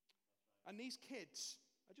right. That's right. And these kids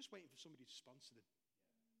are just waiting for somebody to sponsor them.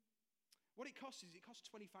 Yeah. What it costs is, it costs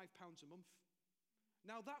 £25 a month.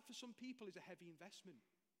 Now, that for some people is a heavy investment.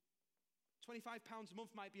 £25 a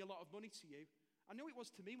month might be a lot of money to you. I know it was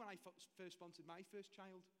to me when I first sponsored my first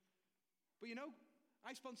child. But you know,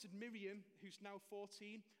 I sponsored Miriam, who's now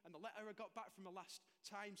 14, and the letter I got back from her last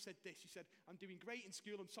time said this. She said, I'm doing great in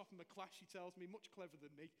school, I'm top of my class, she tells me, much cleverer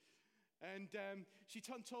than me. And she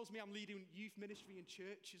tells me I'm leading youth ministry in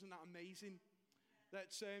church. Isn't that amazing? That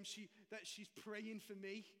she's praying for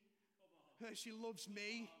me. That she loves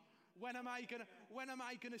me. When am I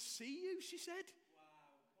gonna see you, she said.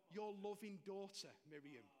 Your loving daughter,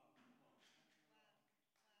 Miriam.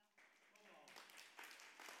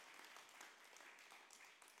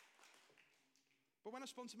 But when I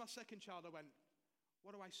sponsored my second child, I went,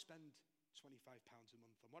 what do I spend £25 a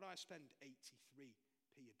month on? What do I spend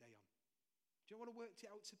 83p a day on? Do you know what I worked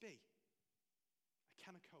it out to be? A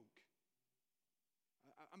can of Coke.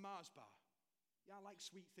 A Mars bar. Yeah, I like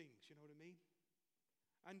sweet things, you know what I mean?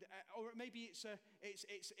 And or maybe it's a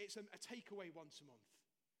takeaway once a month.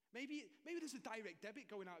 Maybe there's a direct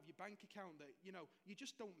debit going out of your bank account that, you know, you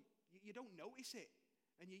just don't notice it.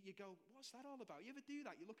 And you go, what's that all about? You ever do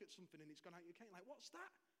that? You look at something and it's gone out your account, like, what's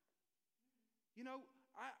that? You know,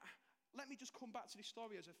 let me just come back to this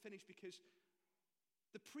story as I finish, because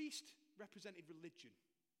the priest represented religion.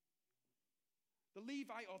 The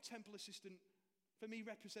Levite or temple assistant, for me,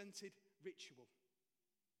 represented ritual.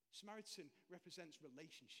 Samaritan represents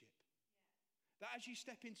relationship. That as you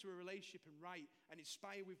step into a relationship and write and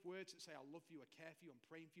inspire with words that say, I love you, I care for you, I'm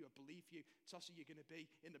praying for you, I believe for you. Tossi, you're going to be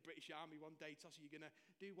in the British Army one day. Tossi, you're going to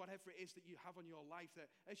do whatever it is that you have on your life. That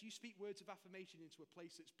as you speak words of affirmation into a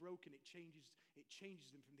place that's broken, it changes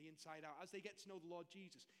them from the inside out. As they get to know the Lord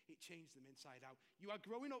Jesus, it changes them inside out. You are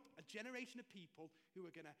growing up a generation of people who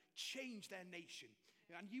are going to change their nation.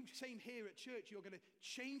 And you, same here at church, you're going to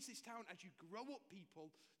change this town as you grow up people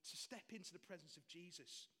to step into the presence of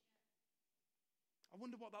Jesus. I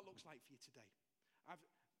wonder what that looks like for you today.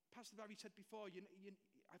 Pastor Barry said before,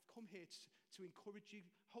 I've come here to encourage you.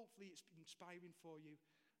 Hopefully it's inspiring for you.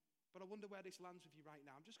 But I wonder where this lands with you right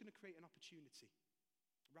now. I'm just going to create an opportunity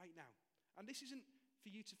right now. And this isn't for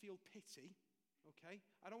you to feel pity, okay?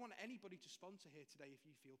 I don't want anybody to sponsor here today if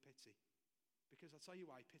you feel pity. Because I'll tell you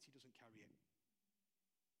why, pity doesn't carry it.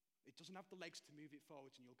 It doesn't have the legs to move it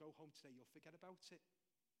forward, and you'll go home today, you'll forget about it.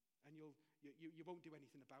 And you won't do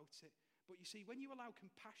anything about it. But you see, when you allow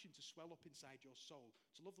compassion to swell up inside your soul,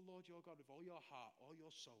 to love the Lord your God with all your heart, all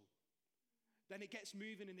your soul, then it gets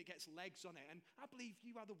moving and it gets legs on it. And I believe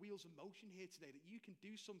you are the wheels of motion here today, that you can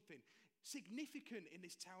do something significant in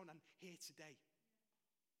this town and here today.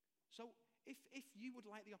 So if you would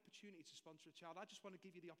like the opportunity to sponsor a child, I just want to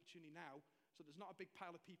give you the opportunity now, so there's not a big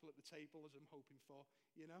pile of people at the table as I'm hoping for,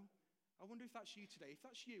 you know. I wonder if that's you today. If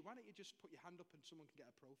that's you, why don't you just put your hand up and someone can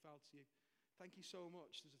get a profile to you. Thank you so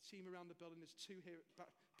much. There's a team around the building. There's two here,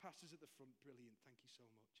 pastors at the front. Brilliant. Thank you so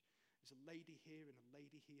much. There's a lady here and a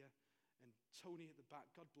lady here. And Tony at the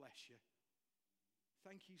back. God bless you.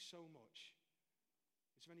 Thank you so much.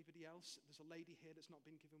 Is there anybody else? There's a lady here that's not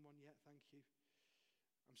been given one yet. Thank you.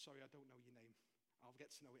 I'm sorry, I don't know your name. I'll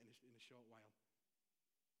get to know it in a short while.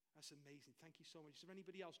 That's amazing. Thank you so much. Is there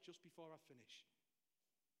anybody else just before I finish?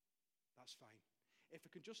 That's fine. If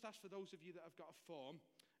I can just ask for those of you that have got a form,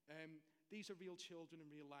 these are real children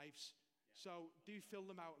and real lives. So do fill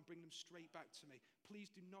them out and bring them straight back to me.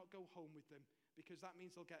 Please do not go home with them, because that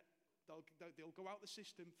means they'll go out the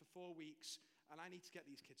system for 4 weeks, and I need to get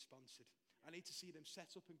these kids sponsored. I need to see them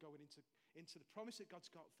set up and going into the promise that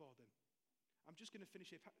God's got for them. I'm just going to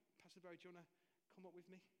finish here. Pastor Barry, do you want to come up with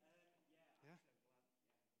me? Yeah?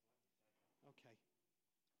 Okay. No problem.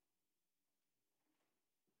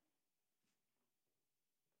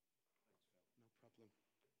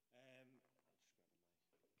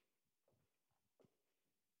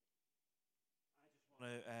 I just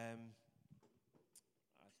want to,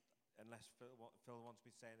 unless Phil wants me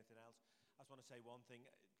to say anything else, I just want to say one thing.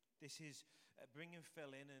 This is bringing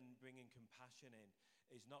Phil in and bringing compassion in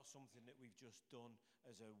is not something that we've just done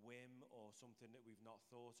as a whim or something that we've not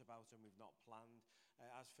thought about and we've not planned.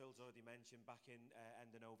 As Phil's already mentioned, back in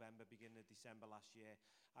end of November, beginning of December last year,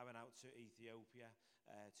 I went out to Ethiopia,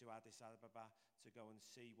 to Addis Ababa, to go and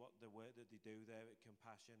see what the work that they do there at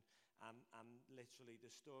Compassion. And literally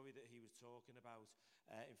the story that he was talking about,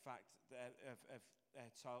 in fact, of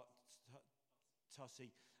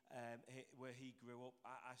Tossie, where he grew up,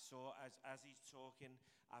 I saw, as he's talking,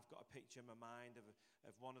 I've got a picture in my mind of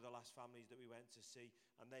one of the last families that we went to see,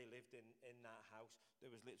 and they lived in that house. There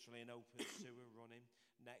was literally an open sewer running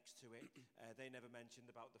next to it. They never mentioned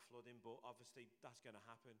about the flooding, but obviously that's going to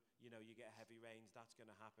happen. You know, you get heavy rains, that's going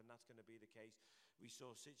to happen, that's going to be the case. We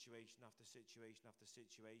saw situation after situation after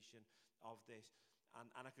situation of this, and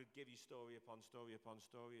I could give you story upon story upon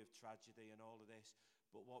story of tragedy and all of this.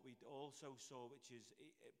 But what we also saw, which is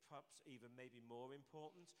perhaps even maybe more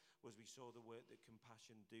important, was we saw the work that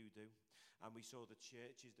Compassion do. And we saw the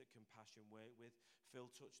churches that Compassion work with. Phil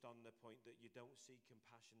touched on the point that you don't see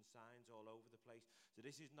compassion signs all over the place. So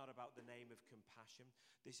this is not about the name of Compassion.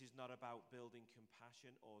 This is not about building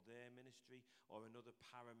Compassion or their ministry or another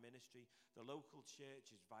para-ministry. The local church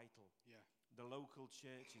is vital. Yeah. The local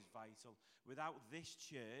church is vital. Without this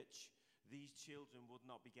church, these children would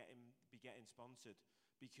not be getting sponsored,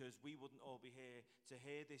 because we wouldn't all be here to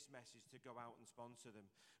hear this message, to go out and sponsor them.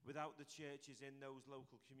 Without the churches in those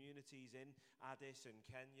local communities in Addis and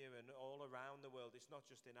Kenya and all around the world, it's not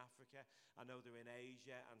just in Africa. I know they're in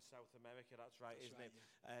Asia and South America, that's right, isn't it?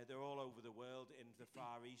 Yeah. They're all over the world, in the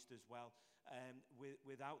Far East as well.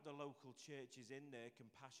 Without the local churches in there,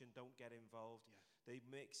 Compassion don't get involved. Yeah. They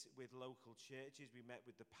mix with local churches. We met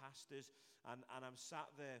with the pastors, and I'm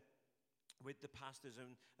sat there with the pastors,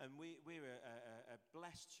 and we're a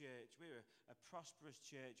blessed church. We're a prosperous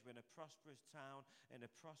church. We're in a prosperous town, in a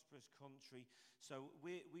prosperous country. So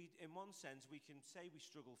we in one sense, we can say we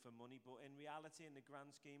struggle for money, but in reality, in the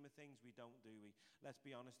grand scheme of things, we don't, do we? Let's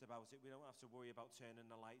be honest about it. We don't have to worry about turning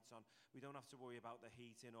the lights on. We don't have to worry about the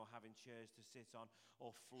heating or having chairs to sit on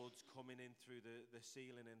or floods coming in through the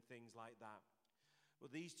ceiling and things like that. Well,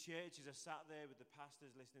 these churches are sat there with the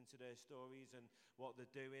pastors, listening to their stories and what they're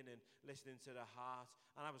doing and listening to their heart.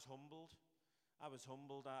 And I was humbled.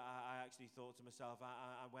 I actually thought to myself,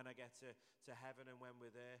 when I get to heaven and when we're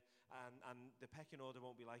there, and the pecking order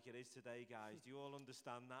won't be like it is today, guys. Do you all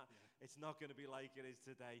understand that? Yeah. It's not going to be like it is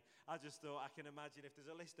today. I just thought, I can imagine if there's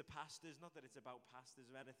a list of pastors, not that it's about pastors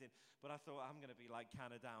or anything, but I thought I'm going to be like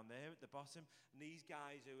kind of down there at the bottom. And these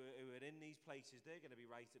guys who are in these places, they're going to be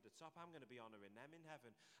right at the top. I'm going to be honouring them in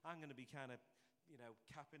heaven. I'm going to be kind of,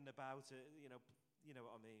 capping about it, you know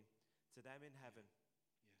what I mean, to them in heaven.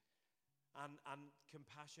 And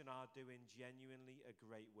Compassion are doing genuinely a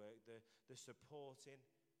great work. They're supporting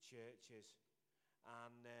churches.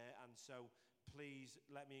 And so please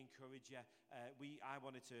let me encourage you. I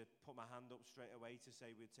wanted to put my hand up straight away to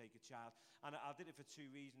say we'd take a child. And I did it for two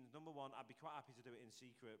reasons. Number one, I'd be quite happy to do it in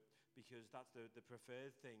secret because that's the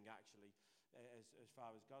preferred thing, actually, as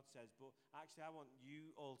far as God says. But actually, I want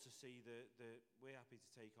you all to see that we're happy to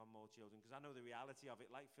take on more children because I know the reality of it.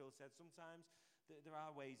 Like Phil said, sometimes there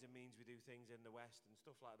are ways and means we do things in the West and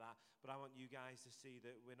stuff like that, but I want you guys to see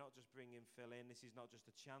that we're not just bringing Phil in. This is not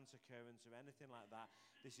just a chance occurrence or anything like that.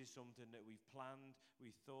 This is something that we've planned,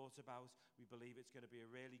 we've thought about. We believe it's going to be a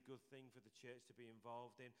really good thing for the church to be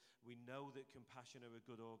involved in. We know that Compassion are a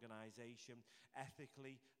good organisation.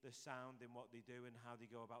 Ethically, they're sound in what they do and how they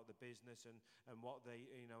go about the business and what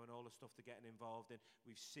they, and all the stuff they're getting involved in.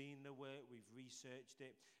 We've seen the work, we've researched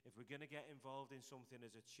it. If we're going to get involved in something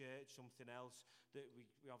as a church, something else, that we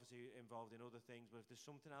obviously involved in other things, but if there's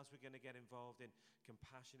something else we're going to get involved in,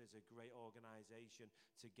 Compassion is a great organisation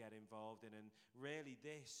to get involved in. And really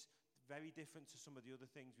this, very different to some of the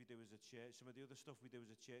other things we do as a church, some of the other stuff we do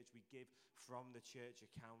as a church, we give from the church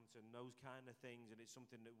account and those kind of things, and it's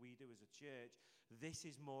something that we do as a church. This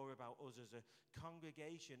is more about us as a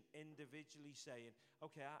congregation individually saying,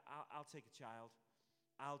 okay, I'll take a child,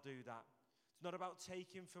 I'll do that. It's not about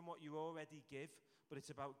taking from what you already give, but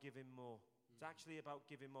it's about giving more. It's actually about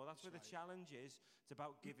giving more. That's where the challenge is. It's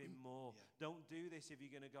about giving more. Yeah. Don't do this if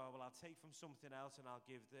you're going to go, well, I'll take from something else and I'll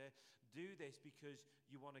give there. Do this because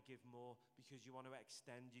you want to give more, because you want to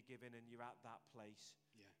extend your giving and you're at that place.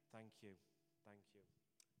 Yeah. Thank you. Thank you.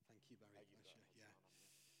 Thank you, Barry. Yeah.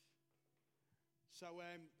 So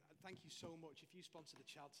thank you so much. If you sponsored a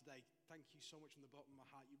child today, thank you so much from the bottom of my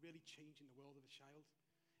heart. You're really changing the world of a child.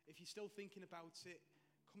 If you're still thinking about it,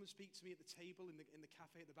 come and speak to me at the table in the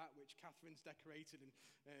cafe at the back, which Catherine's decorated and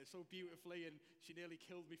so beautifully, and she nearly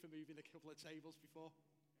killed me for moving a couple of tables before.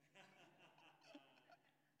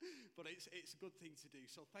 But it's a good thing to do.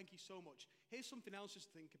 So thank you so much. Here's something else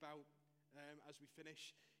just to think about as we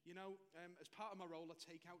finish. As part of my role, I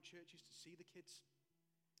take out churches to see the kids.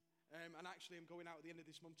 And actually, I'm going out at the end of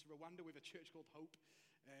this month to Rwanda with a church called Hope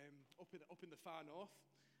up in the far north.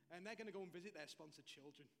 And they're going to go and visit their sponsored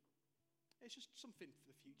children. It's just something for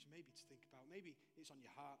the future, maybe to think about. Maybe it's on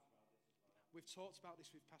your heart. We've talked about this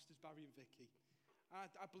with Pastors Barry and Vicky.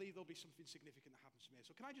 I believe there'll be something significant that happens from here.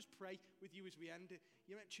 So can I just pray with you as we end it?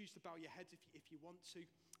 You might choose to bow your heads if you want to.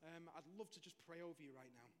 I'd love to just pray over you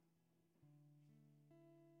right now.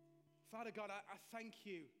 Father God, I thank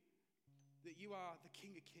you that you are the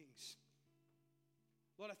King of Kings.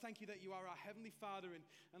 Lord, I thank you that you are our Heavenly Father.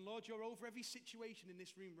 And Lord, you're over every situation in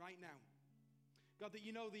this room right now. God, that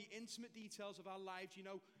you know the intimate details of our lives. You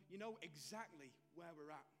know exactly where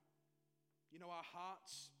we're at. You know our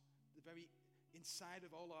hearts, the very inside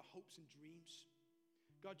of all our hopes and dreams.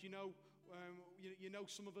 God, you know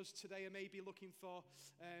some of us today are maybe looking for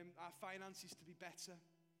our finances to be better.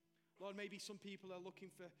 Lord, maybe some people are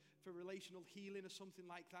looking for relational healing or something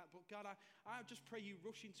like that. But God, I just pray you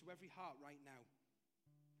rush into every heart right now.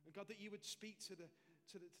 And God, that you would speak to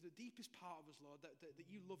the deepest part of us, Lord, that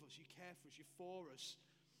you love us, you care for us, you're for us.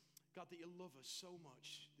 God, that you love us so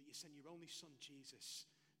much that you send your only Son, Jesus,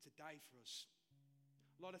 to die for us.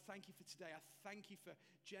 Lord, I thank you for today. I thank you for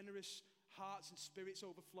generous hearts and spirits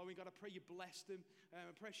overflowing. God, I pray you bless them.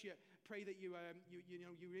 I pray that you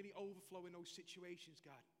really overflow in those situations,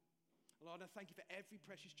 God. Lord, I thank you for every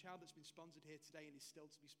precious child that's been sponsored here today and is still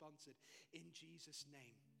to be sponsored. In Jesus'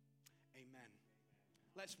 name, amen.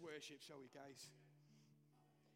 Let's worship, shall we, guys?